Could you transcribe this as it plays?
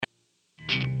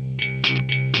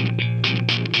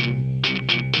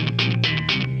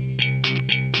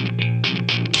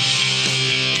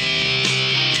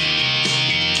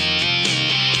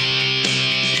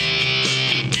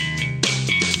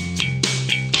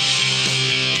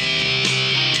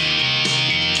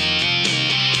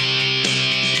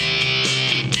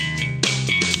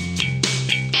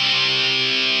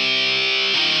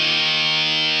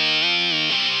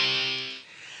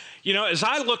You know, as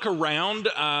I look around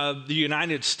the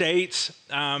United States,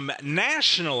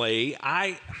 nationally,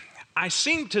 I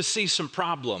seem to see some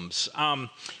problems.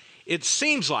 It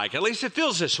seems like, at least it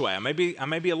feels this way. I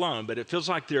may be alone, but it feels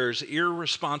like there's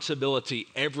irresponsibility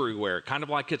everywhere, kind of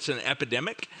like it's an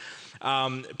epidemic.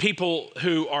 People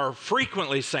who are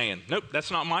frequently saying, nope,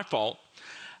 that's not my fault.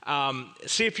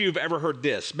 See if you've ever heard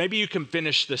this. Maybe you can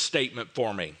finish the statement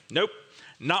for me. Nope,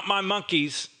 not my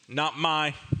monkeys, not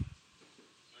my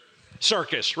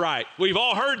circus, right. We've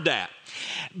all heard that.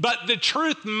 But the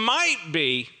truth might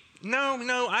be,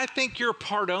 no, I think you're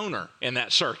part owner in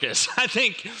that circus. I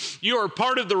think you are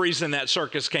part of the reason that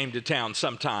circus came to town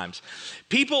sometimes.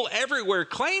 People everywhere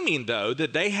claiming, though,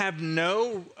 that they have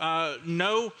no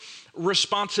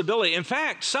responsibility. In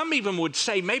fact, some even would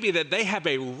say maybe that they have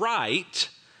a right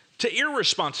to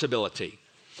irresponsibility,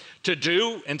 to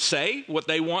do and say what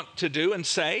they want to do and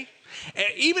say.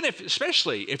 Even if,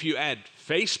 especially if you add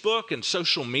Facebook and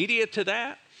social media to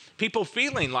that, people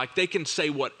feeling like they can say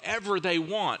whatever they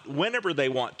want, whenever they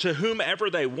want, to whomever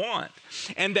they want,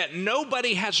 and that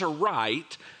nobody has a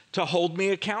right to hold me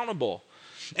accountable.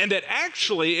 And that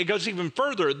actually, it goes even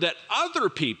further, that other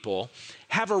people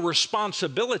have a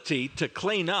responsibility to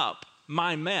clean up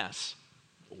my mess.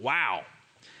 Wow.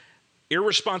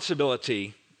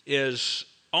 Irresponsibility is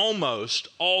almost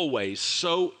always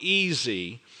so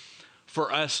easy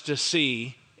for us to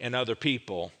see in other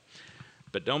people.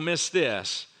 But don't miss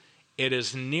this, it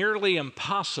is nearly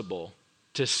impossible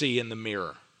to see in the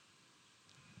mirror.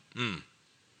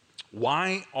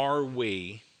 Why are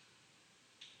we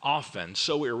often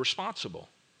so irresponsible?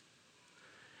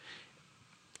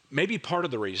 Maybe part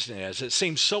of the reason is it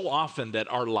seems so often that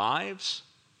our lives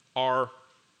are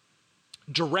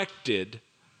directed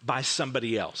by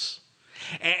somebody else.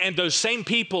 And those same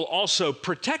people also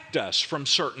protect us from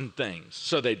certain things.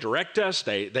 So they direct us,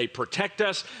 they protect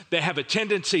us, they have a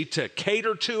tendency to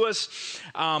cater to us,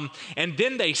 and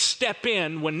then they step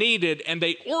in when needed and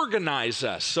they organize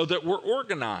us so that we're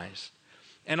organized.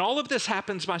 And all of this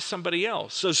happens by somebody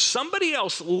else. So somebody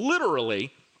else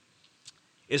literally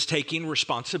is taking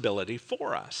responsibility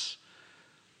for us.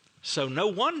 So no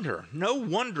wonder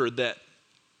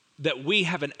that we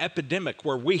have an epidemic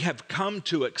where we have come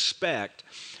to expect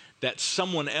that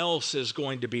someone else is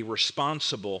going to be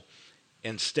responsible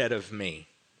instead of me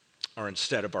or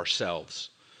instead of ourselves.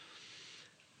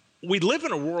 We live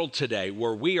in a world today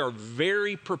where we are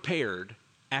very prepared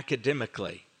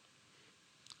academically,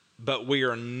 but we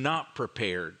are not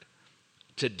prepared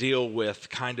to deal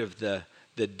with kind of the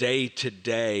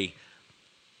day-to-day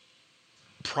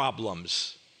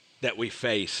problems that we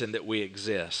face and that we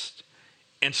exist.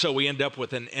 And so we end up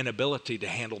with an inability to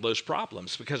handle those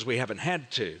problems because we haven't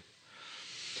had to.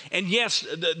 And yes,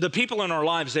 the people in our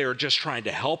lives, they are just trying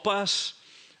to help us,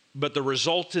 but the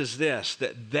result is this,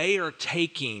 that they are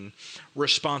taking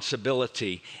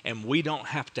responsibility and we don't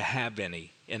have to have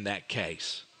any in that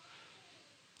case.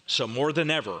 So more than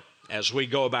ever, as we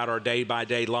go about our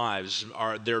day-by-day lives,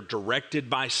 they're directed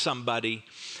by somebody.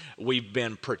 We've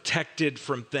been protected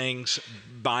from things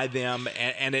by them,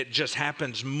 and it just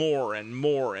happens more and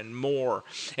more and more.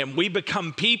 And we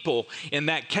become people in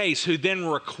that case who then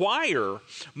require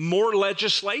more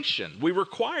legislation. We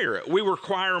require it. We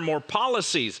require more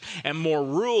policies and more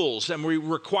rules, and we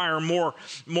require more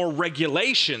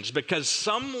regulations because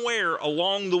somewhere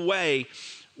along the way,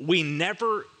 we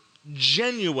never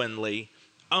genuinely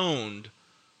owned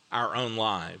our own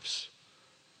lives.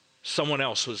 Someone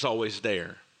else was always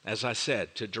there, as I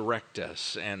said, to direct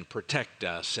us and protect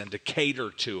us and to cater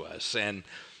to us and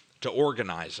to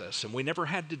organize us, and we never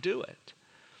had to do it.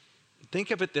 Think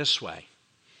of it this way.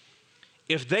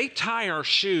 If they tie our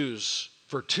shoes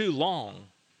for too long,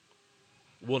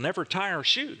 we'll never tie our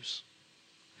shoes.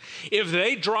 If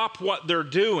they drop what they're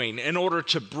doing in order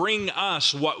to bring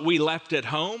us what we left at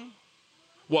home,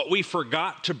 what we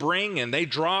forgot to bring, and they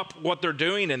drop what they're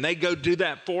doing and they go do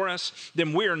that for us,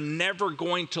 then we are never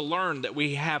going to learn that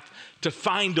we have to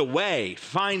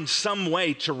find some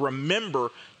way to remember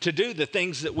to do the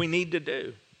things that we need to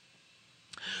do.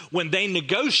 When they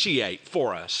negotiate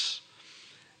for us,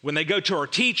 when they go to our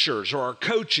teachers or our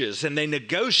coaches and they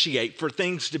negotiate for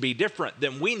things to be different,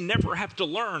 then we never have to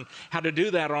learn how to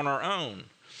do that on our own.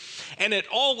 And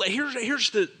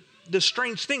here's the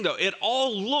strange thing though, it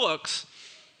all looks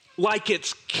like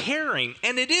it's caring,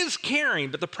 and it is caring,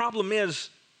 but the problem is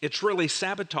it's really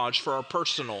sabotage for our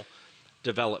personal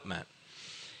development.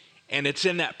 And it's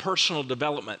in that personal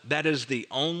development that is the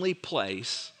only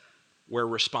place where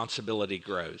responsibility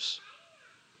grows.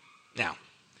 Now,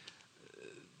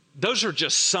 those are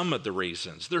just some of the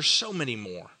reasons. There's so many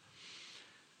more.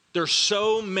 There's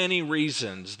so many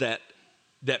reasons that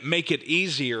make it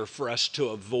easier for us to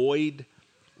avoid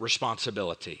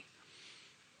responsibility.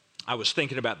 I was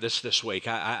thinking about this week.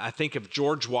 I think if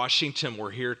George Washington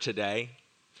were here today,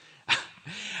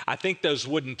 I think those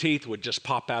wooden teeth would just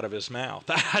pop out of his mouth.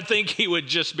 I think he would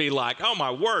just be like, oh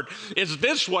my word, is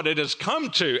this what it has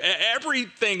come to?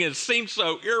 Everything seems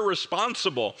so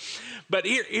irresponsible. But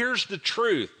here's the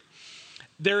truth.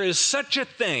 There is such a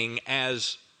thing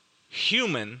as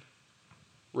human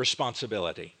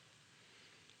responsibility.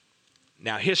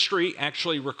 Now, history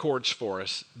actually records for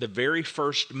us the very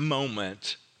first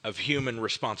moment of human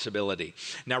responsibility.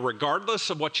 Now,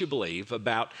 regardless of what you believe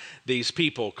about these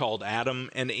people called Adam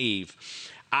and Eve,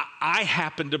 I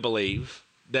happen to believe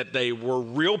that they were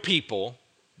real people,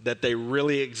 that they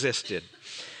really existed.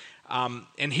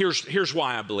 And here's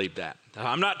why I believe that.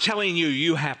 I'm not telling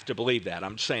you have to believe that.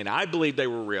 I'm saying I believe they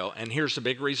were real. And here's the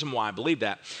big reason why I believe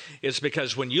that is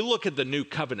because when you look at the New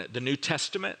Covenant, the New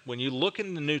Testament, when you look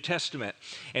in the New Testament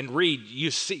and read,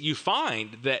 you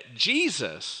find that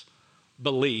Jesus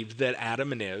believed that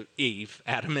Adam and Eve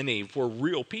were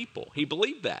real people. He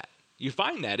believed that. You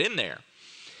find that in there.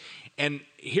 And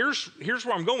here's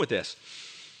where I'm going with this.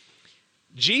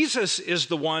 Jesus is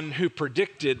the one who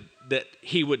predicted that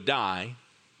he would die,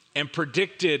 and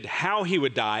predicted how he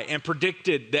would die, and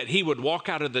predicted that he would walk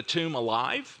out of the tomb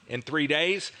alive in 3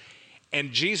 days,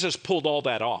 and Jesus pulled all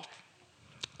that off.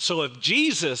 So if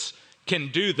Jesus can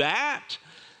do that,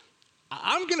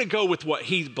 I'm going to go with what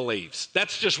he believes.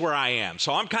 That's just where I am.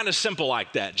 So I'm kind of simple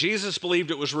like that. Jesus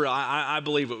believed it was real. I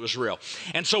believe it was real.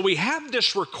 And so we have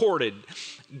this recorded.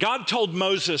 God told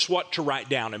Moses what to write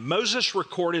down, and Moses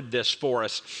recorded this for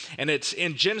us, and it's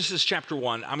in Genesis chapter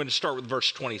 1. I'm going to start with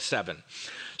verse 27.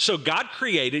 So God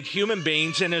created human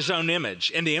beings in his own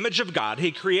image. In the image of God,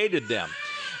 he created them.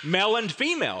 Male and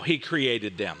female, he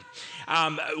created them.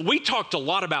 We talked a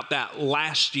lot about that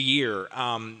last year.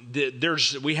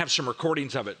 We have some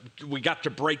recordings of it. We got to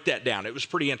break that down. It was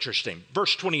pretty interesting.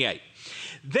 Verse 28.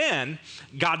 Then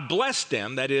God blessed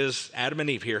them, that is Adam and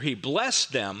Eve here. He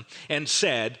blessed them and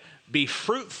said, be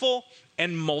fruitful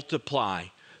and multiply.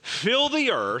 Fill the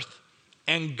earth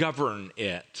and govern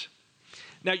it.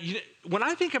 Now, when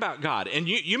I think about God, and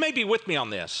you may be with me on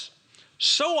this,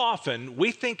 so often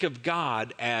we think of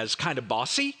God as kind of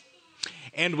bossy,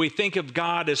 and we think of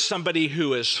God as somebody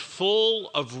who is full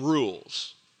of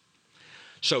rules.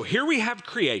 So here we have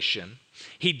creation.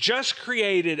 He just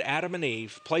created Adam and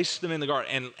Eve, placed them in the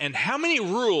garden. And how many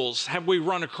rules have we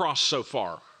run across so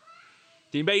far?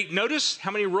 Did anybody notice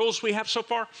how many rules we have so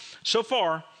far? So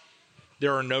far,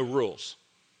 there are no rules.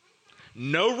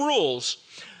 No rules.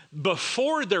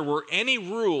 Before there were any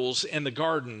rules in the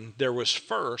garden, there was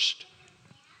first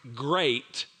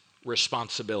great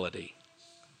responsibility.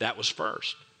 That was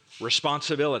first.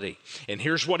 Responsibility. And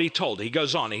here's what he told. He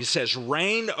goes on. He says,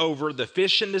 reign over the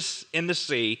fish in the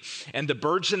sea and the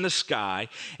birds in the sky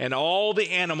and all the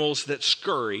animals that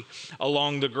scurry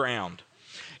along the ground.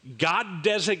 God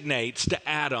designates to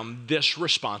Adam this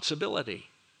responsibility.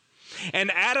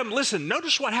 And Adam, listen,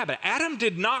 notice what happened. Adam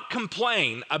did not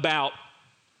complain about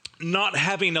not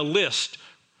having a list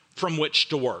from which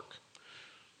to work.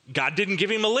 God didn't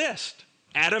give him a list.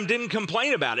 Adam didn't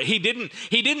complain about it. He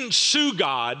didn't sue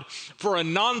God for a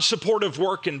non-supportive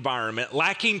work environment,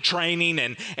 lacking training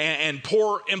and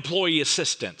poor employee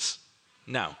assistance.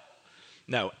 No,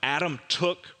 Adam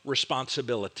took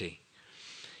responsibility.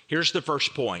 Here's the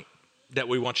first point that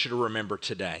we want you to remember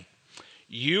today.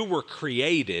 You were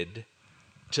created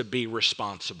to be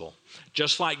responsible.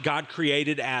 Just like God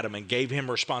created Adam and gave him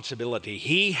responsibility,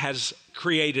 he has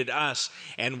created us,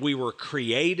 and we were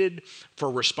created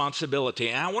for responsibility.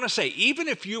 And I want to say, even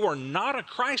if you are not a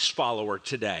Christ follower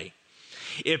today,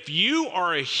 if you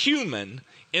are a human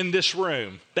in this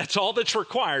room, that's all that's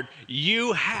required.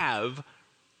 You have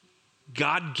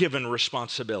God-given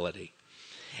responsibility.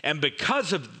 And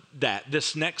because of that,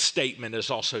 this next statement is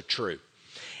also true.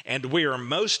 And we are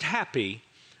most happy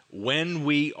when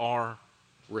we are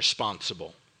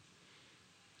responsible.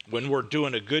 When we're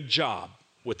doing a good job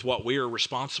with what we are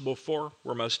responsible for,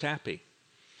 we're most happy.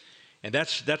 And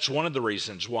that's one of the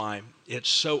reasons why it's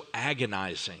so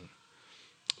agonizing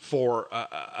for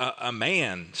a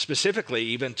man specifically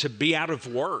even to be out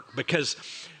of work, because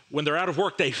when they're out of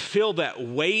work, they feel that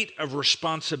weight of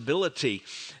responsibility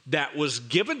that was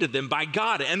given to them by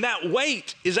God. And that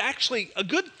weight is actually a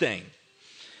good thing.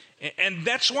 And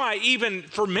that's why even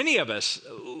for many of us,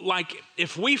 like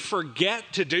if we forget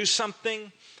to do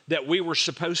something that we were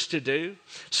supposed to do,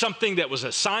 something that was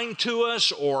assigned to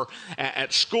us or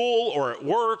at school or at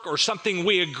work or something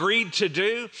we agreed to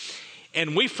do,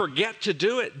 and we forget to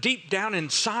do it, deep down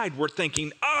inside we're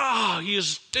thinking, oh, you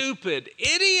stupid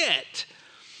idiot.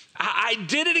 I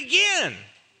did it again.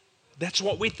 That's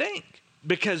what we think.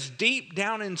 Because deep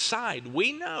down inside,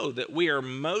 we know that we are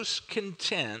most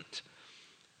content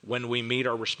when we meet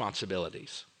our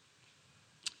responsibilities.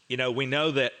 You know, we know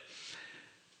that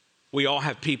we all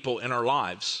have people in our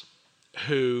lives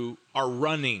who are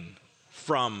running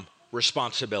from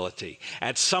responsibility.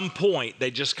 At some point,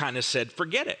 they just kind of said,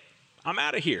 forget it. I'm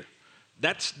out of here.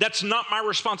 That's not my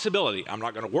responsibility. I'm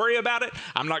not going to worry about it.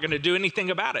 I'm not going to do anything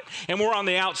about it. And we're on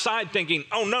the outside thinking,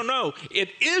 oh, no, it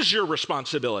is your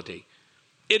responsibility.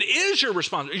 It is your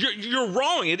responsibility. You're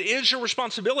wrong. It is your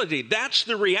responsibility. That's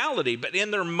the reality. But in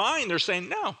their mind, they're saying,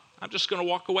 no, I'm just going to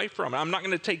walk away from it. I'm not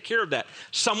going to take care of that.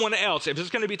 Someone else, if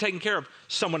it's going to be taken care of,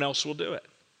 someone else will do it.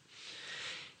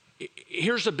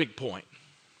 Here's a big point.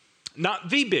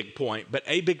 Not the big point, but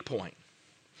a big point.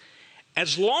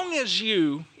 As long as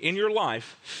you, in your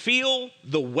life, feel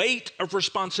the weight of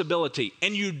responsibility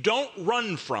and you don't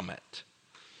run from it,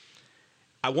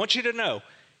 I want you to know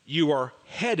you are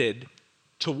headed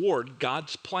toward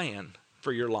God's plan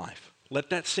for your life. Let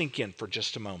that sink in for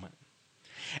just a moment.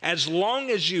 As long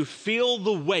as you feel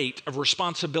the weight of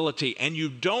responsibility and you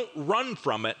don't run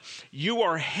from it, you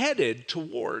are headed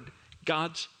toward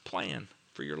God's plan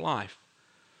for your life.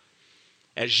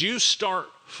 As you start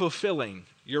fulfilling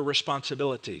your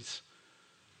responsibilities,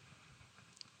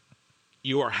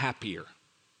 you are happier.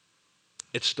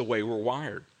 It's the way we're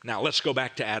wired. Now, let's go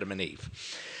back to Adam and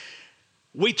Eve.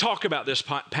 We talk about this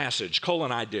passage, Cole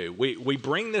and I do. We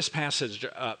bring this passage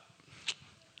up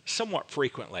somewhat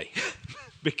frequently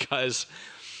because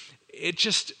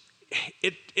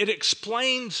it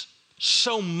explains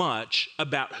so much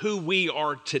about who we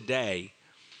are today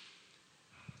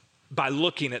by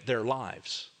looking at their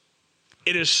lives.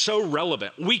 It is so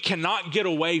relevant. We cannot get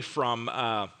away from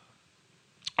our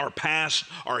past,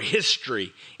 our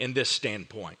history in this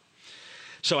standpoint.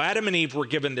 So Adam and Eve were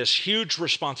given this huge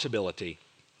responsibility,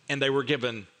 and they were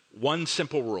given one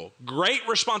simple rule. Great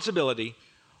responsibility,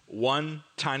 one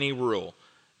tiny rule.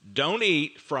 Don't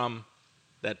eat from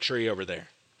that tree over there.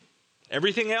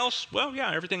 Everything else, well,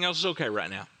 yeah, everything else is okay right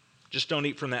now. Just don't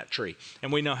eat from that tree.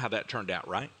 And we know how that turned out,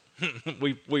 right?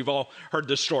 We've all heard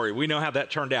this story. We know how that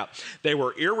turned out. They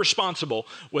were irresponsible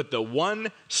with the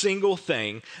one single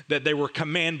thing that they were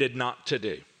commanded not to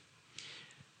do.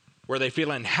 Were they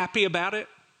feeling happy about it?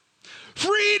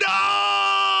 Freedom!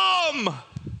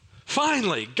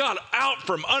 Finally got out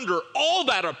from under all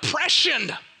that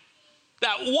oppression.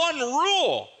 That one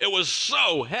rule. It was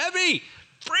so heavy.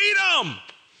 Freedom!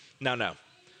 No.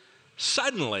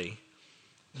 Suddenly,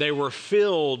 they were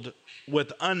filled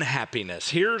with unhappiness.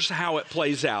 Here's how it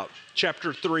plays out.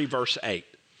 Chapter 3, verse 8.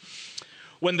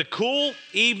 When the cool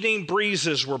evening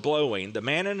breezes were blowing, the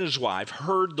man and his wife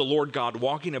heard the Lord God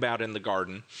walking about in the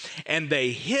garden, and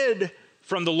they hid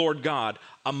from the Lord God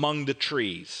among the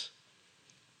trees.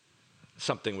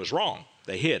 Something was wrong.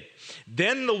 They hid.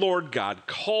 Then the Lord God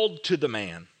called to the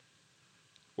man,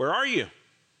 "Where are you?"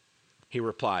 He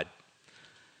replied,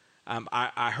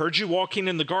 I heard you walking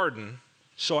in the garden,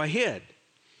 so I hid.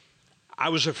 I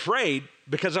was afraid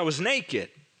because I was naked.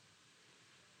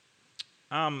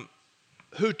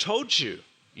 Who told you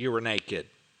you were naked?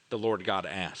 The Lord God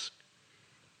asked.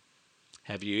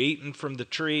 Have you eaten from the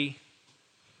tree?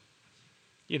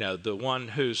 You know, the one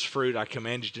whose fruit I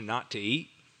commanded you not to eat?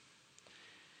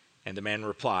 And the man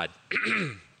replied,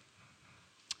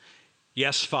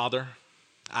 Yes, Father,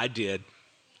 I did.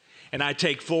 And I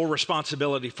take full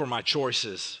responsibility for my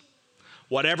choices.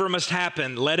 Whatever must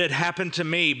happen, let it happen to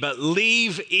me, but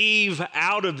leave Eve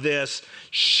out of this.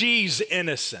 She's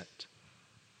innocent.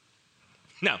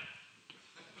 No.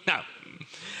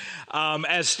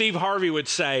 As Steve Harvey would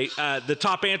say, the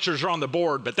top answers are on the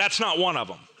board, but that's not one of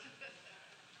them.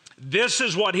 This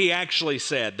is what he actually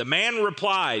said. The man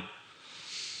replied,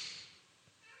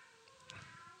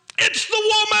 It's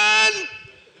the woman!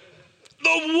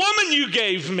 The woman you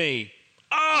gave me.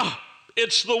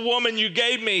 It's the woman you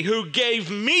gave me who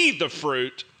gave me the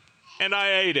fruit, and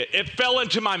I ate it. It fell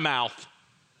into my mouth.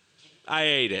 I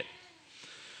ate it.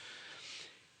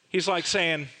 He's like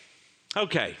saying,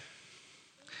 okay,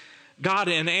 God,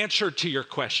 in answer to your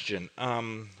question,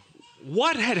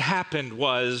 what had happened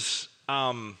was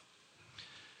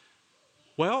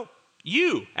Well,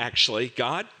 you actually,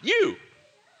 God, you.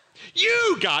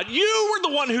 You, God, you were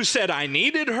the one who said I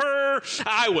needed her.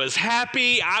 I was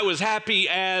happy. I was happy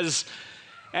as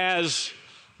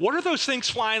what are those things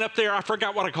flying up there? I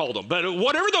forgot what I called them. But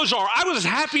whatever those are, I was as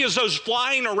happy as those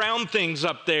flying around things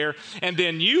up there. And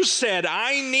then you said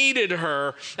I needed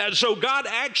her. And so God,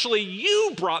 actually,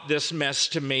 you brought this mess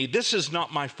to me. This is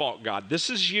not my fault, God. This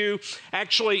is you.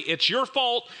 Actually, it's your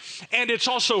fault, and it's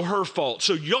also her fault.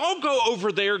 So y'all go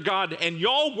over there, God, and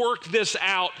y'all work this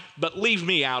out, but leave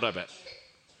me out of it.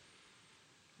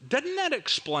 Doesn't that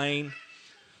explain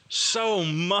so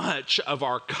much of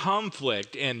our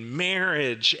conflict in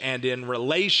marriage and in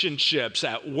relationships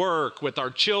at work, with our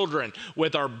children,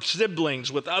 with our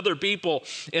siblings, with other people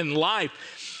in life?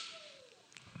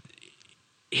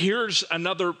 Here's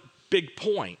another big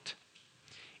point.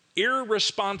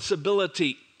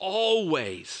 Irresponsibility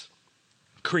always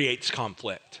creates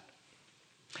conflict.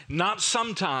 Not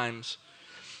sometimes.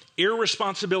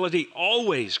 Irresponsibility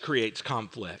always creates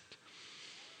conflict.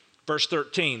 Verse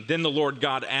 13, then the Lord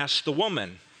God asked the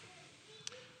woman,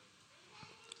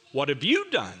 what have you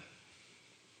done?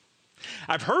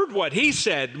 I've heard what he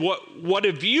said. What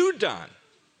have you done?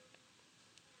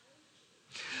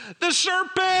 The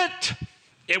serpent.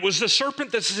 It was the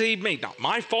serpent that deceived me. Not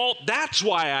my fault. That's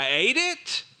why I ate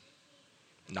it.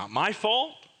 Not my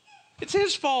fault. It's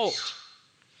his fault.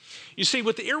 You see,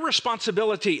 with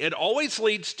irresponsibility, it always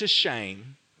leads to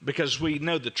shame, because we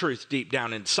know the truth deep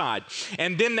down inside.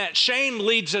 And then that shame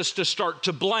leads us to start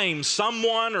to blame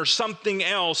someone or something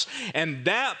else. And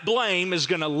that blame is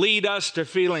going to lead us to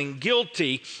feeling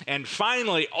guilty. And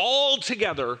finally, all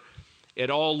together, it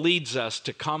all leads us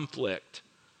to conflict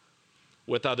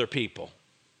with other people.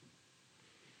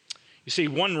 You see,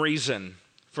 one reason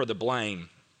for the blame,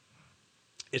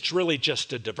 it's really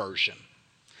just a diversion.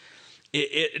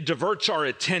 It diverts our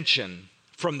attention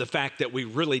from the fact that we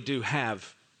really do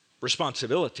have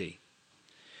responsibility.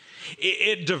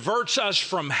 It diverts us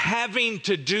from having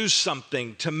to do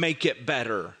something to make it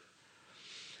better.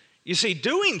 You see,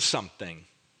 doing something,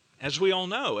 as we all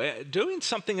know, doing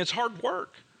something is hard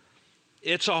work.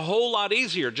 It's a whole lot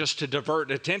easier just to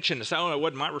divert attention and say, oh, it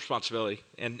wasn't my responsibility,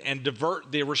 and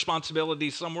divert the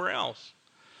responsibility somewhere else.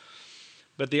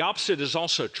 But the opposite is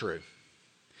also true.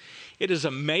 It is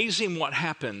amazing what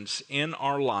happens in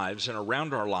our lives and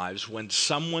around our lives when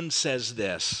someone says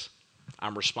this,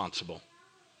 I'm responsible.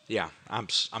 Yeah, I'm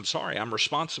sorry, I'm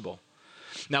responsible.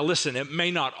 Now listen, it may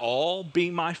not all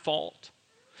be my fault.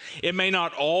 It may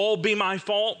not all be my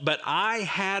fault, but I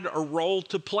had a role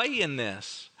to play in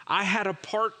this. I had a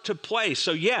part to play.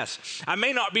 So yes, I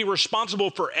may not be responsible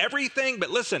for everything,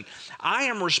 but listen, I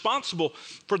am responsible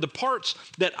for the parts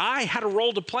that I had a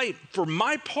role to play. For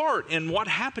my part in what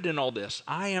happened in all this,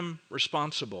 I am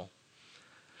responsible.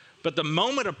 But the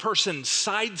moment a person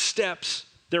sidesteps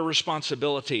their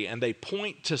responsibility and they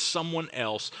point to someone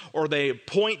else or they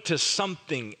point to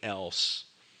something else,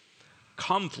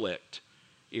 conflict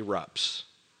erupts.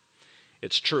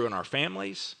 It's true in our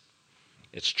families.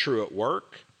 It's true at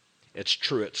work. It's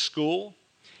true at school.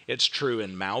 It's true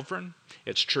in Malvern.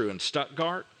 It's true in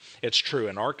Stuttgart. It's true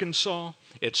in Arkansas.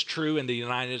 It's true in the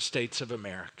United States of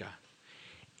America.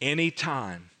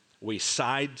 Anytime we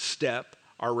sidestep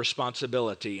our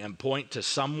responsibility and point to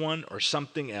someone or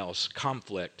something else,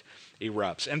 conflict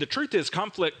erupts. And the truth is,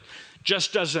 conflict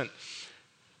just doesn't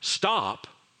stop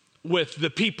with the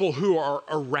people who are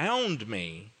around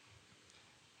me.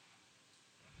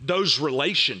 Those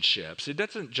relationships, it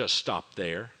doesn't just stop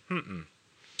there.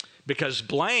 Because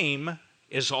blame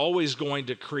is always going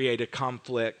to create a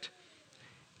conflict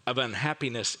of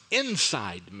unhappiness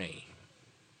inside me.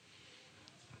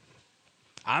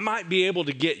 I might be able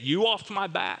to get you off my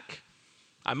back.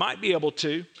 I might be able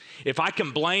to. If I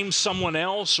can blame someone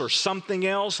else or something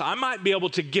else, I might be able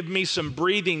to give me some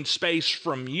breathing space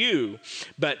from you.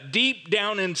 But deep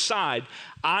down inside,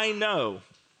 I know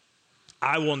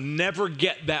I will never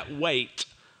get that weight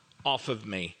off of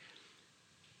me.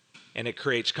 And it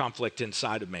creates conflict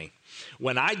inside of me.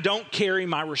 When I don't carry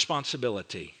my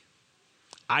responsibility,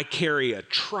 I carry a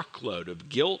truckload of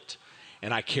guilt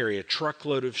and I carry a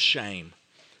truckload of shame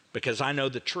because I know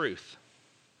the truth.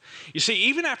 You see,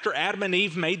 even after Adam and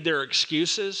Eve made their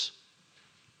excuses,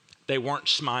 they weren't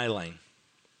smiling.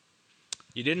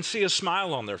 You didn't see a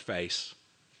smile on their face.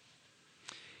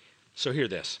 So hear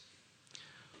this.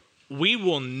 We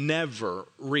will never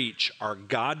reach our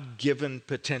God-given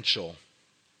potential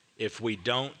if we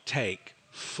don't take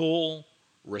full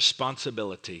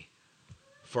responsibility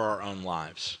for our own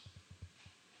lives.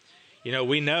 You know,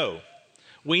 we know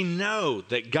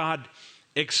that God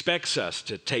expects us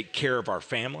to take care of our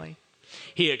family.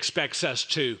 He expects us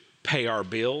to pay our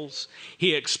bills.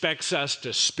 He expects us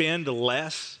to spend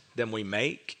less than we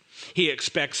make. He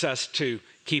expects us to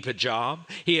keep a job.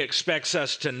 He expects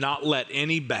us to not let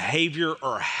any behavior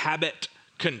or habit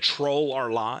control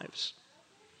our lives.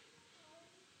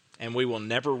 And we will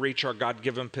never reach our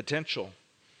God-given potential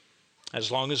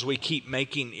as long as we keep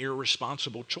making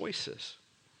irresponsible choices.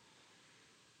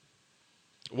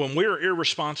 When we're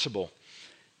irresponsible,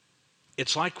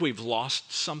 it's like we've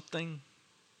lost something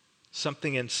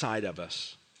inside of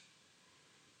us.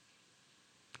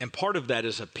 And part of that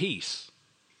is a peace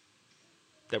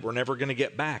that we're never going to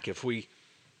get back if we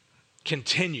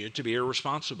continue to be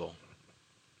irresponsible.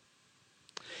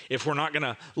 If we're not going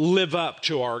to live up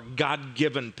to our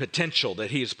God-given potential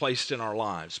that He has placed in our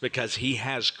lives, because He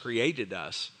has created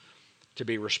us to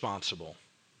be responsible.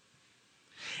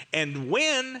 And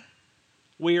when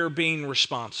we are being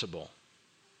responsible,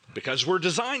 because we're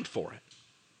designed for it,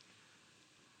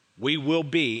 we will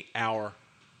be our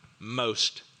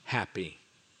most happy,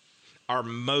 our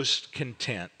most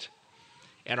content,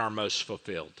 and our most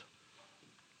fulfilled.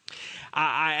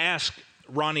 I asked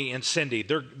Ronnie and Cindy,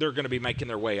 they're going to be making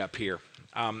their way up here.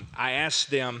 I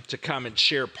asked them to come and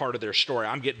share part of their story.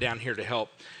 I'm getting down here to help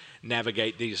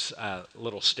navigate these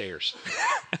little stairs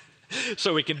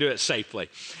so we can do it safely.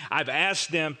 I've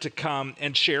asked them to come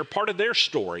and share part of their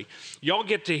story. Y'all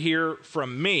get to hear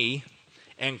from me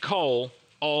and Cole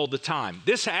all the time.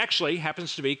 This actually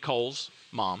happens to be Cole's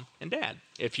mom and dad,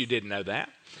 if you didn't know that.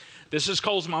 This is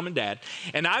Cole's mom and dad.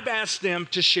 And I've asked them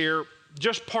to share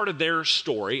just part of their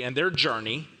story and their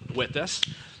journey with us.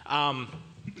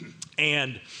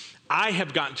 And I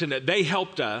have gotten to know, they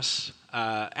helped us,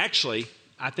 actually,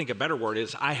 I think a better word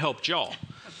is I helped y'all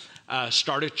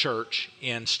start a church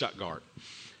in Stuttgart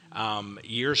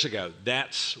years ago.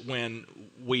 That's when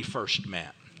we first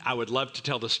met. I would love to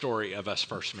tell the story of us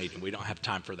first meeting. We don't have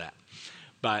time for that.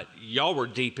 But y'all were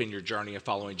deep in your journey of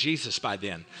following Jesus by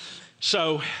then.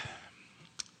 So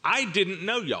I didn't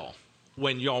know y'all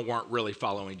when y'all weren't really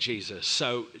following Jesus.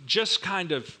 So just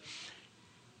kind of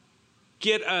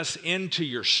get us into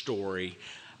your story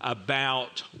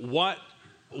about what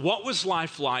was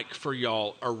life like for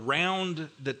y'all around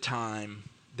the time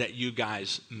that you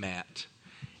guys met.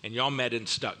 And y'all met in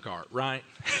Stuttgart, right?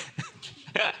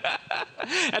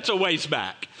 That's a ways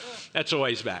back.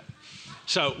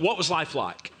 So what was life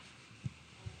like?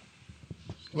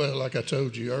 Well, like I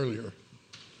told you earlier,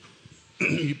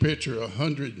 you picture a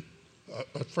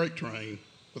freight train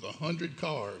with 100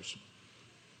 cars,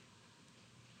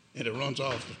 and it runs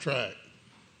off the track,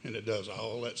 and it does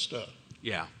all that stuff.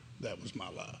 Yeah. That was my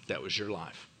life. That was your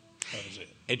life. That was it.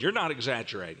 And you're not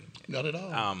exaggerating. Not at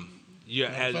all.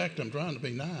 In fact, I'm trying to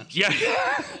be nice. Yeah.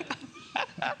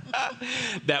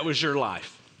 That was your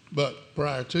life. But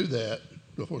prior to that,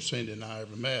 before Cindy and I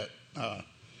ever met, I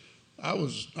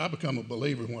became a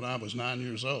believer when I was 9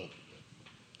 years old.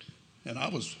 And I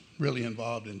was really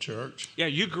involved in church. Yeah,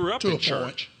 you grew up in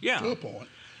church. Yeah. To a point.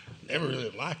 Never really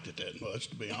liked it that much,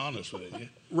 to be honest with you.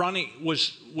 Ronnie,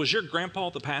 was your grandpa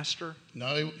the pastor?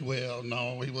 No, he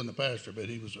wasn't a pastor, but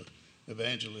he was an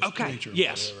evangelist, preacher.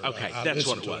 Yes, whatever. okay, I that's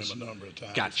what it listened was. to him a number of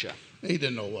times. Gotcha. He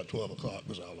didn't know what 12 o'clock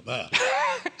was all about.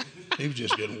 He was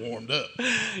just getting warmed up.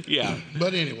 Yeah.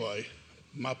 But anyway,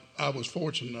 I was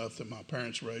fortunate enough that my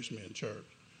parents raised me in church.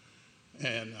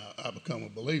 And I became a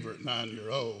believer at 9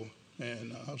 years old.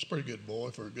 And I was a pretty good boy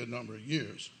for a good number of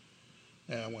years.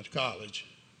 And I went to college,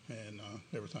 and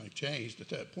everything changed at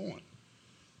that point.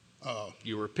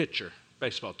 You were a pitcher,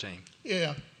 baseball team.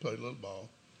 Yeah, played a little ball.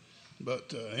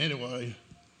 But anyway,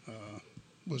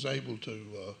 was able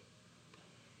to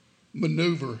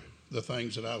maneuver the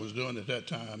things that I was doing at that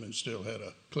time and still had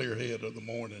a clear head of the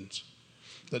mornings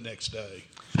the next day.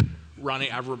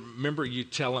 Ronnie, I remember you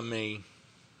telling me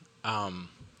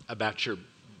about your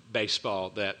baseball,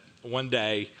 that one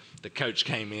day the coach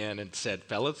came in and said,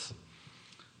 fellas,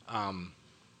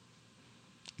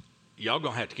 y'all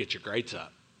going to have to get your grades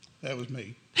up. That was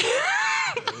me.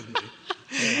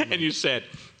 And you said,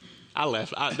 I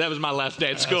left. That was my last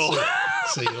day at school.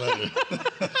 See you later.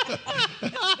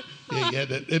 Yeah, you had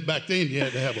to, back then you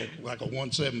had to have like a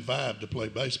 175 to play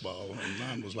baseball, and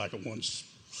mine was like a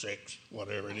 1.6,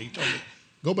 whatever. And he told me,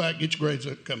 go back, get your grades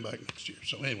up, come back next year.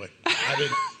 So anyway,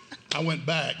 I went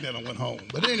back, then I went home.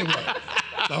 But anyway,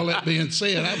 all that being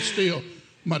said, I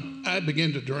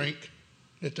began to drink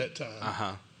at that time.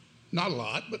 Uh-huh. Not a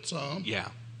lot, but some. Yeah.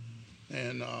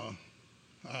 And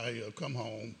I come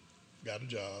home, got a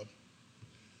job,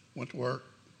 went to work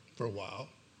for a while,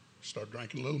 started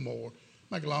drinking a little more.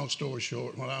 Make a long story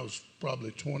short, when I was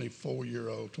probably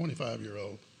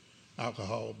 25-year-old,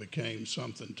 alcohol became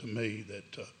something to me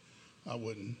that I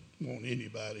wouldn't want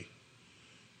anybody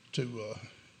to,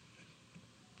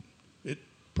 it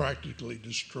practically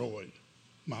destroyed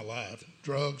my life.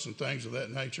 Drugs and things of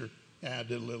that nature, yeah, I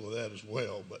did a little of that as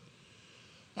well, but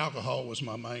alcohol was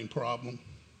my main problem,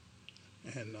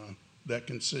 and that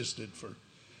consisted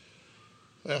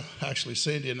well, actually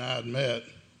Cindy and I had met,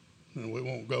 and we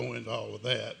won't go into all of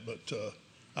that, but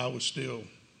I was still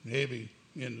heavy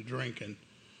into drinking,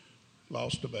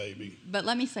 lost a baby. But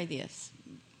let me say this.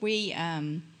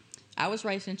 I was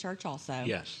raised in church also.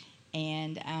 Yes.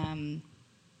 And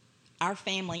our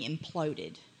family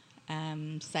imploded.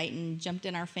 Satan jumped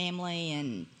in our family,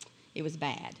 and it was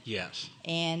bad. Yes.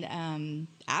 And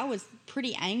I was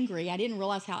pretty angry. I didn't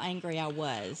realize how angry I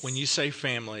was. When you say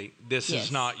family, this Yes.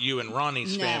 is not you and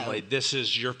Ronnie's No. family. This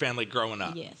is your family growing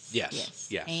up. Yes. Yes.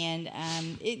 Yes. And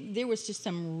there was just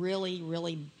some really,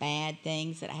 really bad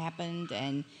things that happened,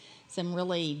 and some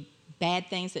really bad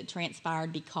things that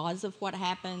transpired because of what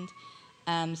happened.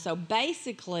 So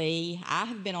basically, I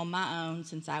have been on my own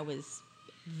since I was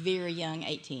very young,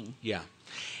 18. Yeah.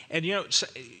 And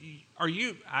are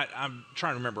you, I'm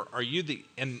trying to remember, are you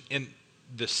in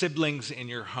the siblings in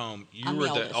your home, I'm were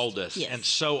the the oldest. yes. And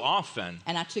so often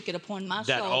And I took it upon my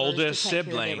that shoulders oldest to take care of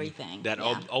sibling, everything. that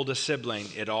Yeah. oldest sibling,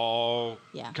 it all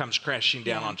Yeah. comes crashing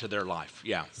down Yeah. onto their life.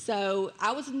 Yeah. So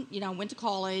I was, went to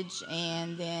college,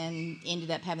 and then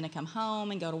ended up having to come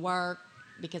home and go to work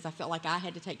because I felt like I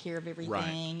had to take care of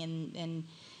everything, and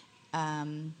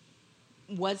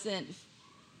wasn't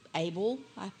able,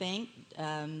 I think,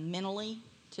 mentally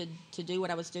to do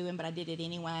what I was doing, but I did it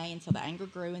anyway. And so the anger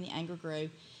grew,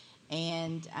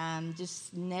 and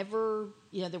just never,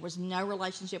 there was no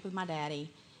relationship with my daddy.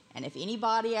 And if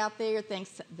anybody out there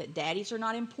thinks that daddies are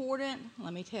not important,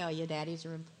 let me tell you, daddies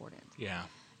are important. Yeah.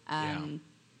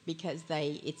 Because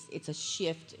it's a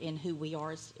shift in who we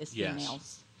are as Yes.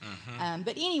 females. Mm-hmm.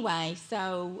 But anyway,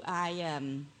 so I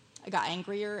got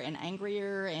angrier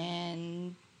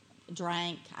and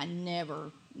drank. I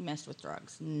never messed with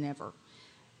drugs, never.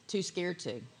 Too scared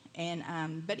to.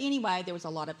 And but anyway, there was a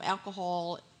lot of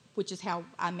alcohol, which is how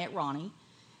I met Ronnie.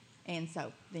 And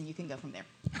so then you can go from there.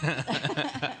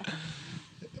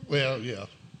 Well, yeah.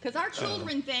 Because our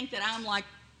children think that I'm like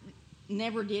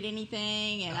never did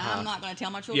anything, and I'm not going to tell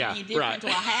my children Yeah, any different right. until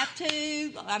I have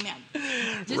to. I mean,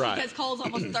 just Right. because Cole's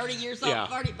almost 30 years old,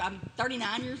 Yeah. I'm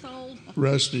 39 years old.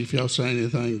 Rusty, if y'all say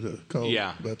anything to Cole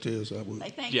Yeah. about this, I would. They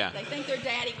think Yeah. they think their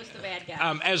daddy was the bad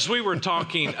guy. As we were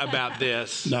talking about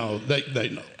this, No, they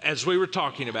know. as we were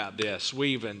talking about this, we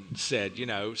even said,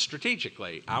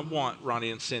 strategically, I want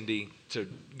Ronnie and Cindy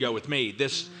to go with me.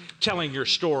 This telling your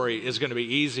story is going to be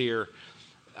easier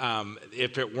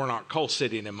if it were not Cole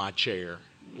sitting in my chair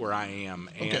where I am.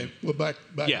 And Okay, well, back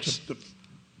Yes.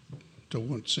 to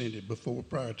when Cindy,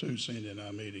 prior to Cindy and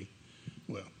I meeting.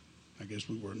 Well, I guess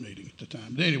we weren't meeting at the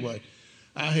time. But anyway,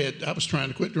 I was trying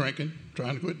to quit drinking.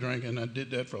 I did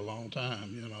that for a long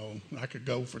time, I could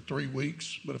go for 3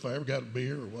 weeks, but if I ever got a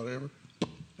beer or whatever,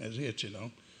 that's it,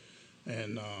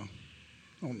 And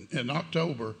in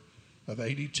October of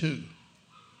 '82,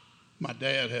 my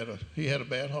dad had a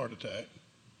bad heart attack.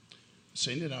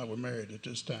 Cindy and I were married at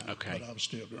this time, Okay. but I was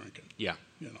still drinking. Yeah.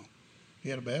 He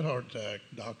had a bad heart attack.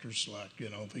 Doctors like,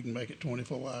 if he can make it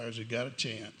 24 hours, he got a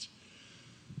chance.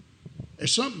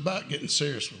 There's something about getting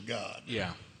serious with God.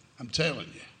 Yeah. I'm telling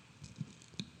you.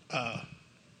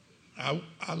 I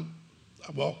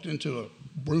walked into a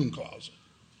broom closet,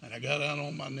 and I got out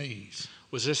on my knees.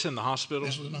 Was this in the hospital?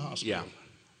 This was in the hospital.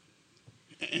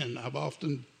 Yeah. And I've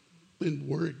often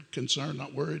been concerned,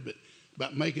 not worried, but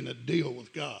about making a deal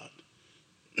with God.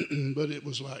 But it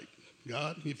was like,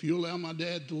 God, if you allow my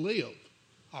dad to live,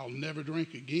 I'll never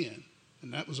drink again.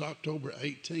 And that was October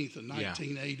 18th of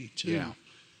 1982. Yeah.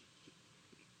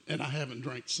 And I haven't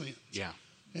drank since. Yeah.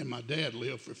 And my dad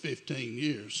lived for 15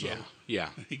 years. So Yeah.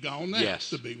 he gone now Yes.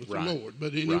 to be with Right. the Lord.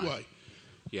 But anyway,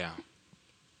 Yeah.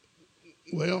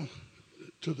 well,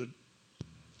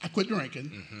 I quit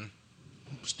drinking.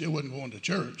 Still wasn't going to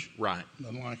church. Right.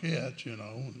 Nothing like that,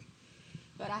 and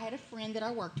But I had a friend that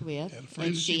I worked with, Had a friend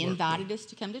and that she you worked invited with. us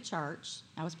to come to church.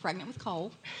 I was pregnant with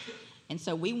Cole, and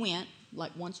so we went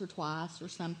like once or twice or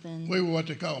something. we were what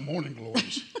they call morning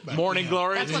glories. back Morning then.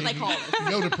 glory. That's what they call us. You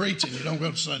go to preaching, you don't go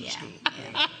to Sunday Yeah.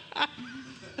 school.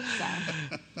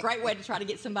 So, great way to try to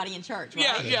get somebody in church,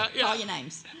 right? Yeah. Call your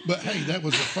names. But hey, that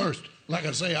was the first. Like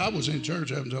I say, I was in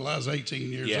church up until I was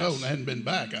 18 years Yes. old and I hadn't been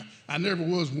back. I never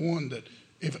was one that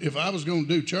if I was going to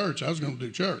do church, I was going to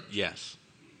do church. Yes.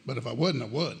 But if I wasn't, I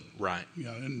wasn't. Right.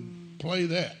 And play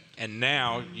that. And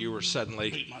now you were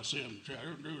suddenly. Beat myself in the chair. I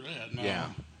don't do that. No.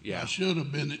 Yeah. I should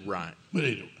have been. Right. But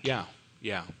anyway. Yeah.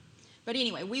 Yeah. But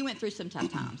anyway, we went through some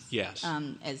tough times. Yes.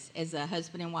 As a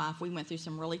husband and wife, we went through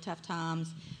some really tough times.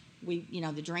 We,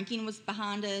 the drinking was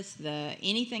behind us.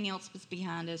 Anything else was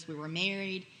behind us. We were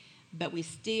married, but we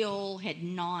still had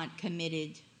not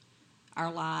committed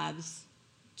our lives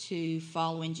to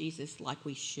following Jesus like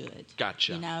we should.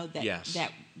 Gotcha. Yes.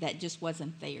 That just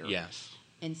wasn't there. Yes.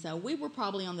 And so we were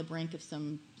probably on the brink of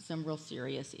some real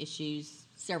serious issues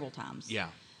several times. Yeah.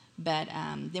 But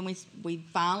then we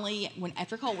finally,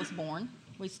 after Cole was born,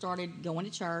 we started going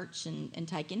to church and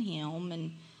taking him.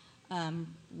 And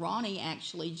Ronnie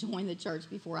actually joined the church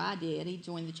before I did. He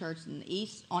joined the church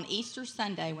on Easter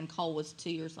Sunday when Cole was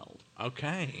 2 years old.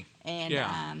 Okay. And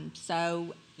yeah.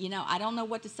 So, I don't know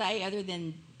what to say other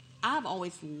than I've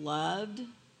always loved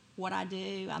what I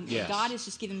do. Yes. God has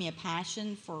just given me a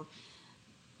passion for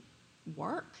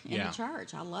work in Yeah. the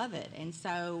church. I love it. And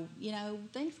so,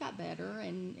 things got better,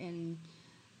 and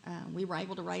we were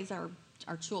able to raise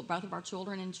both of our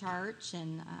children in church.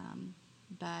 And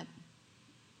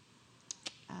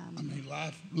I mean,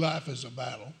 life is a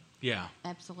battle. Yeah.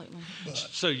 absolutely. But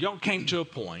So y'all came to a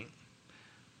point.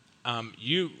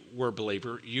 You were a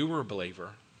believer. You were a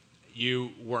believer.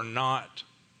 You were not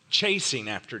chasing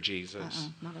after Jesus,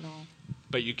 Not at all.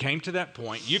 but you came to that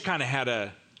point. You kind of had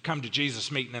a come to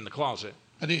Jesus meeting in the closet,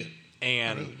 I did.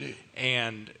 and I really did.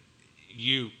 and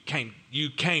you came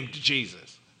to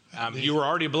Jesus. did. You were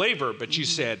already a believer, but you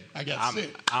said, I got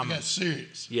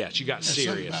serious. Yes, you got There's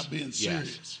serious. something about being Yes.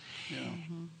 serious.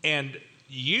 And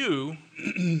you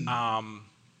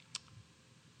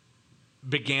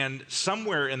began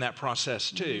somewhere in that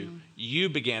process too. You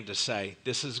began to say,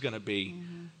 "This is going to be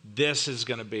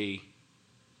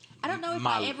I don't know if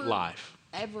my I ever life."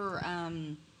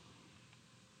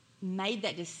 Made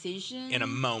that decision In a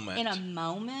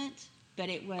moment. But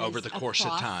it was Over the course of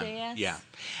time. process. Yeah.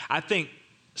 I think,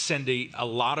 Cindy, a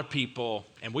lot of people,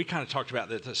 and we kind of talked about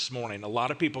this morning, a lot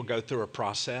of people go through a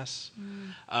process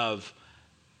of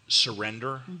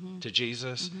surrender to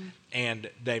Jesus, and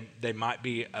they might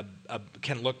be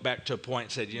can look back to a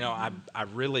point and say, I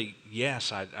really,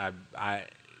 yes, I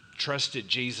trusted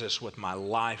Jesus with my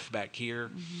life back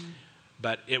here,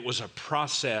 but it was a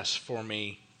process for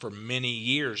me for many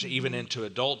years, even into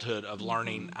adulthood, of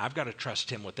learning I've got to trust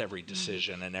him with every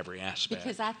decision and every aspect.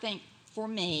 Because I think for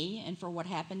me and for what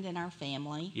happened in our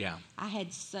family, Yeah. I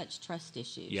had such trust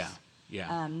issues.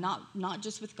 Yeah. Not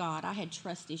just with God. I had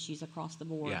trust issues across the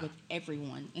board Yeah. with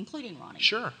everyone, including Ronnie.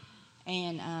 Sure.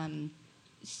 And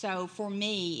so for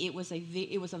me, it was a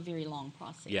very long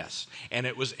process. Yes, and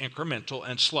it was incremental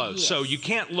and slow. Yes. So you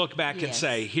can't look back and Yes.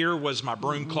 say, here was my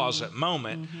broom closet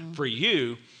moment. For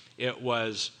you, it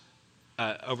was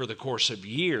over the course of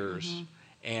years,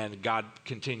 and God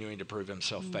continuing to prove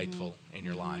himself faithful in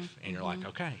your life. And you're like,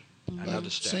 okay, I know the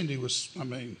step. Cindy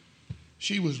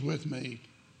she was with me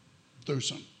through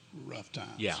some rough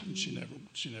times. Yeah. And she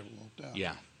never walked out.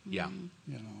 Yeah, yeah,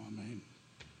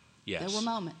 yes. There were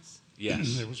moments.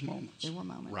 Yes, There was moments. There were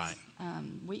moments. Right.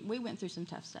 We went through some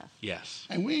tough stuff. yes.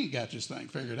 And we ain't got this thing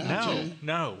figured out yet.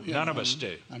 No, You none of know, us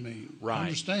do. I mean, Right.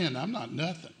 understand, I'm not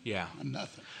nothing. Yeah. I'm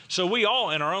nothing. So we all,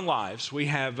 in our own lives, we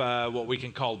have what we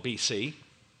can call BC,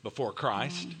 before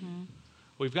Christ.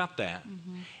 We've got that.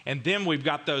 And then we've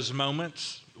got those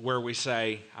moments where we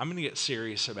say, I'm going to get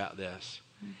serious about this.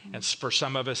 And for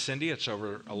some of us, Cindy, it's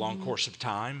over a long course of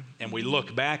time. And we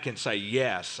look back and say,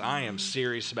 yes, I am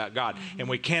serious about God. And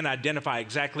we can't identify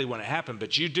exactly when it happened,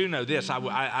 but you do know this.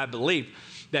 I believe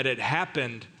that it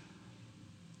happened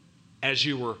as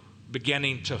you were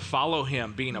beginning to follow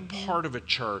him, being a part of a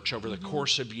church over the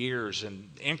course of years and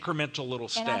incremental little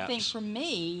steps. And I think for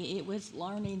me, it was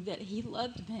learning that he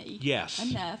loved me Yes.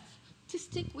 enough to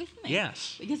stick with me.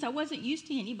 Yes. Because I wasn't used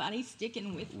to anybody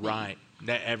sticking with me. Right.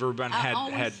 That everyone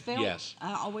had, yes.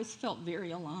 I always felt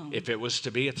very alone. If it was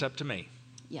to be, it's up to me.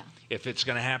 Yeah. If it's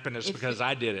going to happen, it's If because it-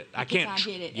 I did it. I Because can't. I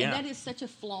did it. Yeah. And that is such a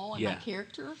flaw in Yeah. my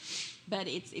character, but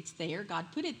it's there. God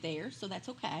put it there, so that's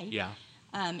okay. Yeah.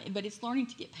 But it's learning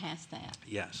to get past that.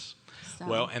 Yes. So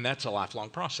Well, and that's a lifelong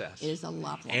process. it is a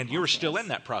lifelong And you're still process. in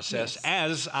that process, Yes.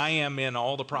 as I am in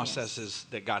all the processes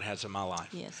that God has in my life.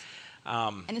 Yes.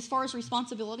 And as far as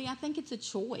responsibility, I think it's a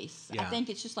choice. Yeah. I think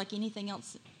it's just like anything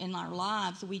else in our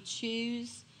lives. We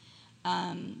choose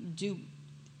do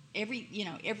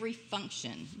every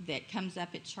function that comes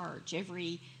up at church,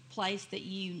 every place that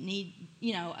you need,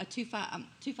 a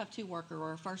 252 worker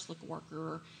or a first look worker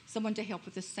or someone to help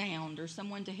with the sound or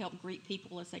someone to help greet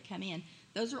people as they come in.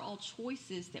 Those are all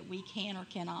choices that we can or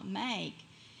cannot make.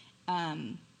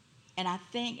 And I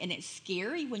think, and it's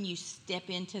scary when you step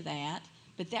into that,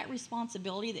 but that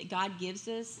responsibility that God gives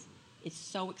us, it's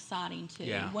so exciting too.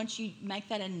 Yeah. Once you make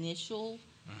that initial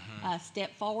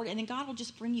step forward, and then God will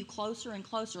just bring you closer and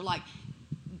closer. Like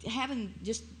having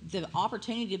just the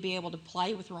opportunity to be able to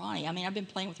play with Ronnie. I mean, I've been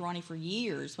playing with Ronnie for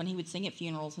years when he would sing at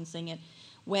funerals and sing at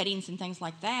weddings and things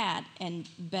like that.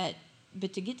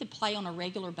 But to get to play on a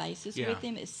regular basis with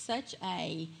him is such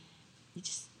a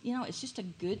it's just a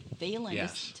good feeling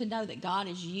to know that God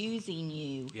is using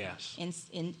you. Yes.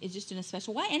 And it's just in a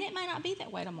special way. And it may not be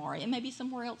that way tomorrow. It may be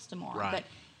somewhere else tomorrow. Right. But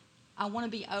I want to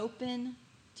be open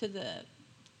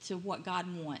to what God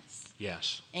wants.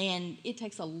 Yes. And it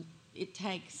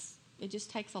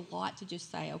just takes a lot to just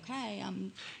say, okay,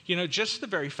 I'm. Just the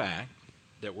very fact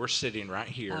that we're sitting right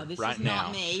here, this right is now.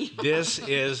 not me. This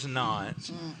is not.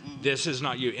 This is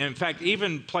not you. In fact,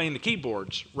 even playing the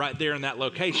keyboards right there in that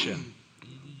location,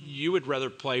 you would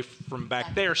rather play from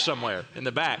back there somewhere in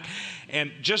the back.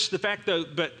 And just the fact, though,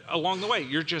 but along the way,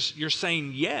 you're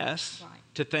saying yes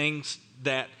to things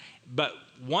that, but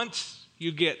once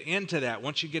you get into that,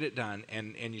 once you get it done,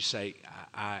 and you say,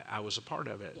 I was a part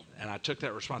of it, and I took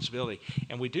that responsibility,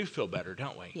 and we do feel better,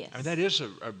 don't we? Yes. I mean, that is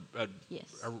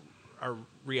a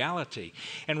reality.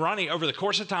 And Ronnie, over the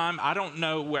course of time, I don't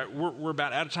know, we're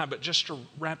about out of time, but just to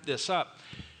wrap this up,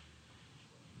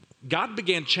 God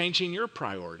began changing your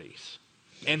priorities,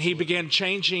 and he began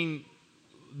changing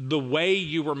the way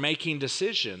you were making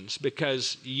decisions,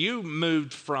 because you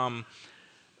moved from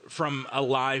a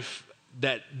life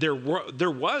that there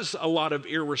was a lot of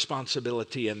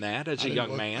irresponsibility in that as a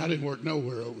young man. I didn't work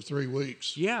nowhere over 3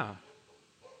 weeks. Yeah.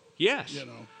 Yes.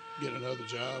 Get another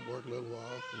job, work a little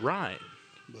while. Right.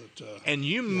 But and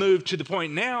you moved to the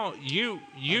point now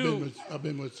I've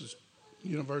been with the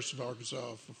University of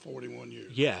Arkansas for 41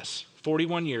 years. Yes,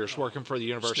 41 years working for the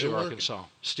University of Arkansas.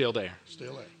 Still there.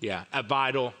 Still there. Yeah, a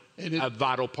vital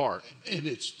part. And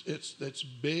it's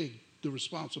big, the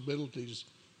responsibilities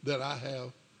that I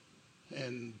have,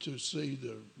 and to see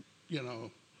the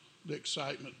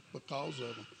excitement because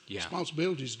of them. Yeah.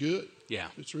 Responsibility is good. Yeah.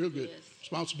 It's real good. Yes.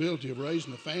 Responsibility of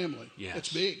raising a family. Yes.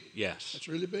 It's big. Yes. It's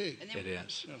really big. It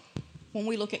is. When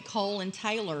we look at Cole and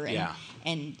Taylor,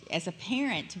 and as a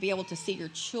parent, to be able to see your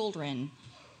children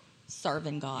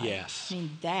serving God. Yes. I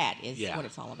mean, that is what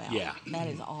it's all about. Yeah. That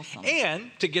is awesome.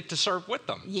 And to get to serve with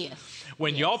them. Yes.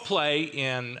 When y'all play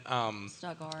in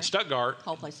Stuttgart,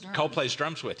 Cole plays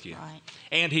drums with you. Right.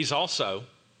 And he's also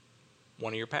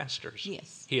one of your pastors.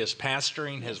 Yes. He is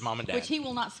pastoring his mom and dad. Which he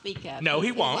will not speak of. No, he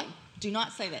He's won't. like, do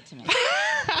not say that to me.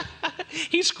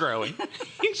 He's growing.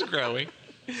 He's growing.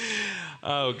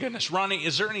 Oh, goodness. Ronnie,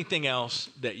 is there anything else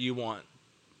that you want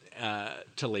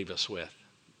to leave us with?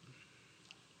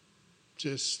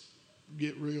 Just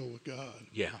get real with God.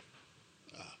 Yeah.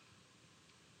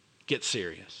 Get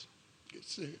serious. Get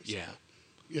serious. Yeah.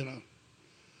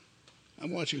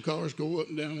 I'm watching cars go up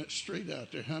and down that street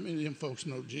out there. How many of them folks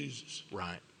know Jesus?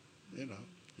 Right.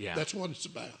 Yeah. That's what it's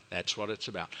about. That's what it's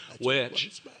about. That's what Which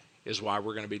it's about. is why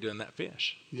we're going to be doing that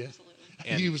fish. Yeah.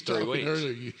 In You was 3 talking weeks.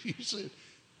 earlier. You said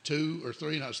 2 or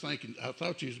 3, and I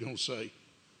thought you was going to say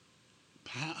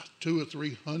 200 or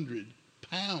 300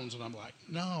 pounds, and I'm like,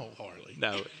 no, Harley.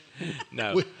 No.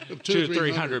 200 or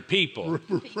 300 people.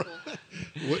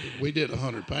 We did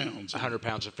 100 pounds. 100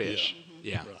 pounds of fish.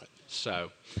 Yeah. Right.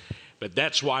 So, but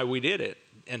that's why we did it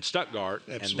in Stuttgart,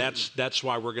 Absolutely. and that's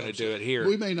why we're going to do it here.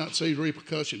 We may not see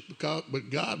repercussions, but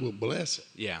God will bless it.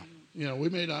 Yeah. We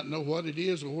may not know what it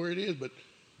is or where it is, but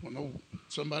when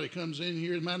somebody comes in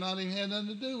here, it might not even have nothing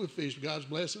to do with fish. God's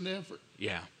blessing the effort.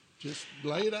 Yeah. Just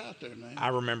lay it out there, man. I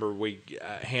remember we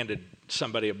handed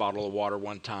somebody a bottle of water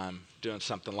one time doing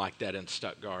something like that in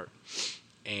Stuttgart,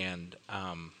 and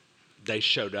they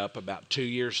showed up about 2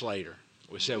 years later.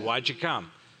 We said, "Why'd you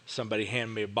come?" Somebody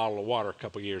handed me a bottle of water a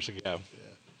couple years ago.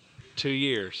 2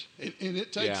 years. And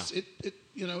it takes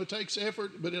it takes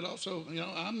effort, but it also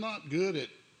I'm not good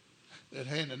at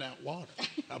handing out water.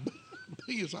 I'll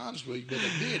be as honest with you, but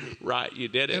I did it. Right, you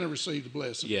did And I it. received the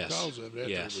blessing because of it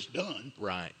after it was done.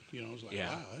 Right. I was like,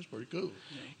 Yeah. wow, that's pretty cool.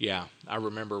 Yeah, I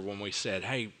remember when we said,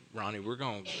 "Hey, Ronnie, we're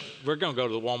going to go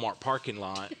to the Walmart parking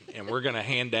lot, and we're going to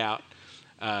hand out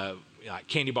like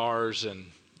candy bars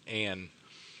and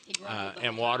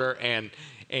water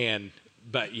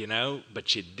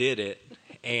but you did it,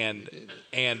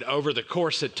 and over the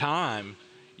course of time,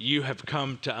 you have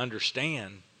come to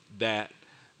understand that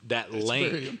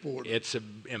link. Very important. It's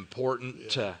important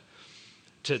to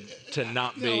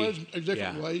not be. There's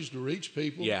different ways to reach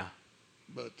people. Yeah.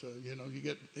 But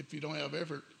if you don't have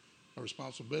effort or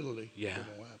responsibility, Yeah. it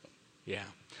won't happen. Yeah.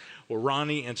 Well,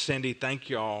 Ronnie and Cindy, thank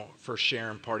y'all for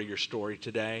sharing part of your story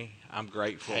today. I'm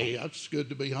grateful. Hey, it's good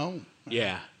to be home.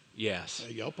 Yeah. Yes.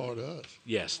 Hey, y'all part of us.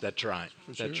 Yes, that's right.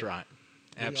 For That's sure. right.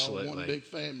 We all Absolutely. one big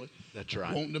family. That's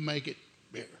right. Wanting to make it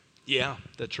bigger. Yeah,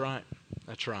 that's right.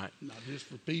 That's right. Not just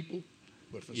for people,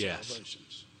 but for Yes.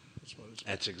 salvations. That's what it's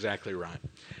about. That's exactly right.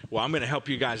 Well, I'm going to help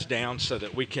you guys down so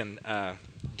that we can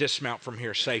dismount from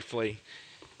here safely.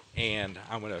 And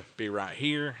I'm going to be right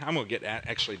here. I'm going to get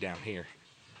actually down here.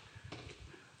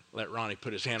 Let Ronnie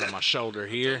put his hand on my shoulder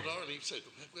here. He said,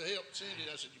 help Cindy.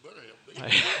 I said, you better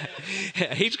help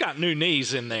me. He's got new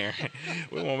knees in there.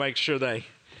 We want to make sure they.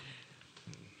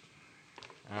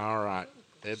 All right.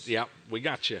 Yep, we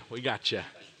got you. We got you.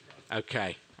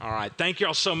 Okay. All right. Thank you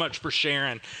all so much for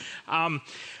sharing.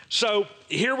 So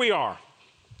here we are.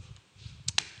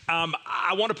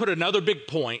 I want to put another big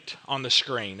point on the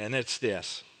screen, and it's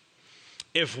this.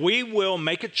 If we will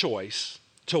make a choice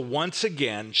to once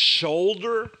again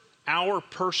shoulder our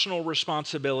personal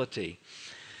responsibility,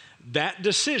 that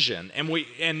decision, and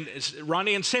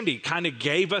Ronnie and Cindy kind of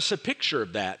gave us a picture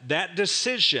of that. That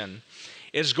decision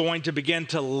is going to begin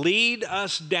to lead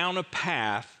us down a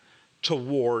path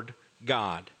toward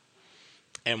God.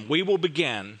 And we will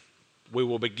begin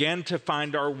to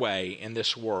find our way in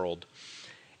this world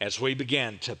as we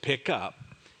begin to pick up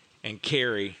and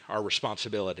carry our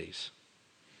responsibilities.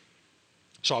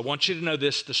 So I want you to know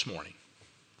this morning.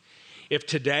 If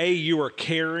today you are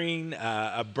carrying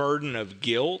a burden of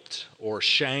guilt or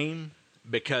shame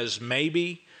because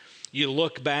maybe you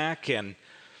look back and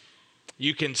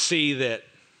you can see that,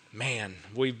 man,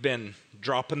 we've been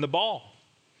dropping the ball.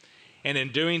 And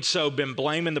in doing so, been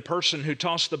blaming the person who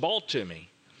tossed the ball to me.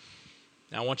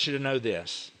 Now, I want you to know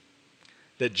this,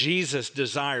 that Jesus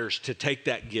desires to take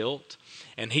that guilt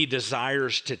and he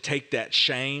desires to take that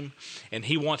shame and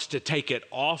he wants to take it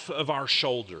off of our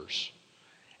shoulders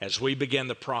as we begin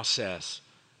the process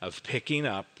of picking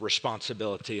up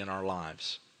responsibility in our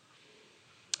lives.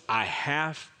 I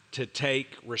have to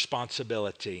take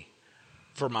responsibility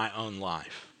for my own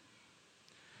life.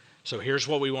 So here's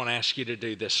what we want to ask you to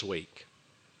do this week.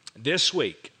 This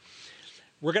week,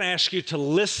 we're going to ask you to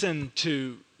listen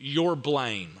to your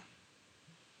blame.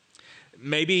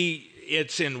 Maybe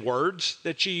it's in words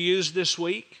that you use this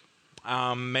week.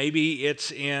 Maybe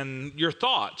it's in your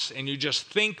thoughts and you just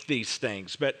think these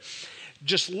things. But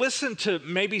just listen to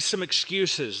maybe some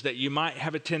excuses that you might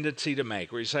have a tendency to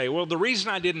make, where you say, well, the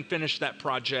reason I didn't finish that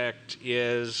project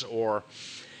is, or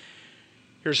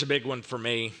here's a big one for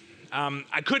me,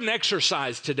 I couldn't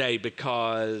exercise today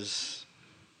because...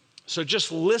 So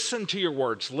just listen to your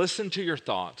words, listen to your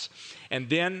thoughts, and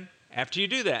then after you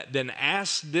do that, then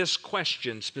ask this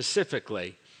question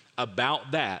specifically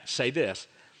about that. Say this: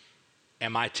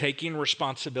 am I taking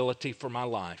responsibility for my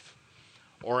life,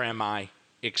 or am I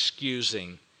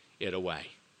excusing it away?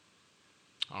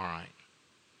 All right.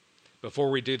 Before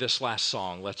we do this last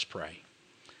song, let's pray.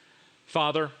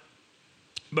 Father,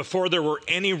 before there were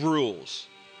any rules,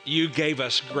 you gave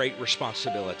us great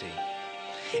responsibility.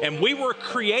 And we were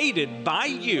created by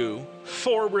you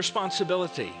for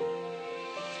responsibility.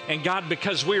 And God,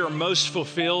 because we are most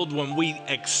fulfilled when we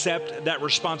accept that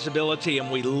responsibility and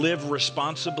we live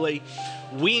responsibly,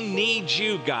 we need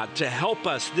you, God, to help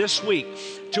us this week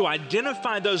to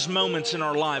identify those moments in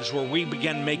our lives where we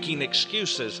begin making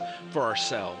excuses for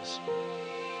ourselves.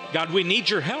 God, we need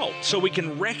your help so we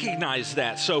can recognize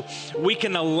that, so we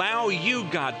can allow you,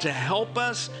 God, to help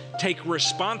us take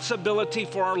responsibility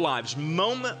for our lives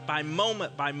moment by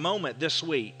moment by moment this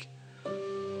week.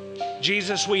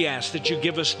 Jesus, we ask that you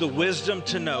give us the wisdom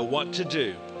to know what to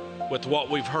do with what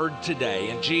we've heard today.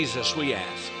 And Jesus, we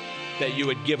ask that you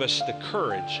would give us the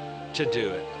courage to do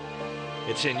it.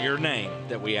 It's in your name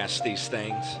that we ask these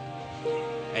things.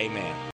 Amen.